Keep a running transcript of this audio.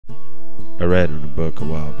I read in a book a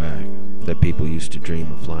while back that people used to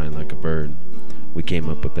dream of flying like a bird. We came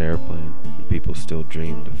up with the airplane, and people still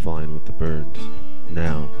dreamed of flying with the birds.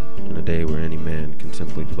 Now, in a day where any man can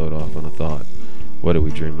simply float off on a thought, what do we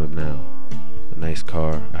dream of now? A nice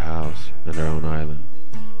car, a house, and our own island.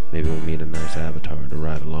 Maybe we'll meet a nice avatar to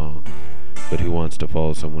ride along. But who wants to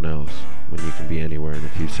follow someone else when you can be anywhere in a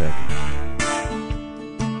few seconds?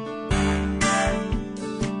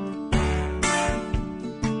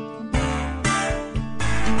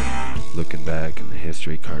 Looking back in the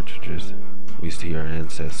history cartridges, we see our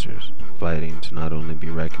ancestors fighting to not only be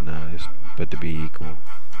recognized, but to be equal.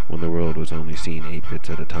 When the world was only seeing 8 bits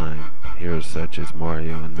at a time, heroes such as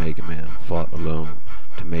Mario and Mega Man fought alone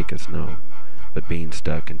to make us known. But being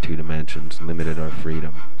stuck in 2 dimensions limited our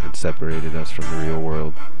freedom and separated us from the real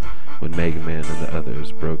world. When Mega Man and the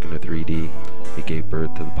others broke into 3D, it gave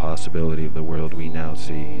birth to the possibility of the world we now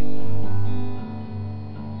see.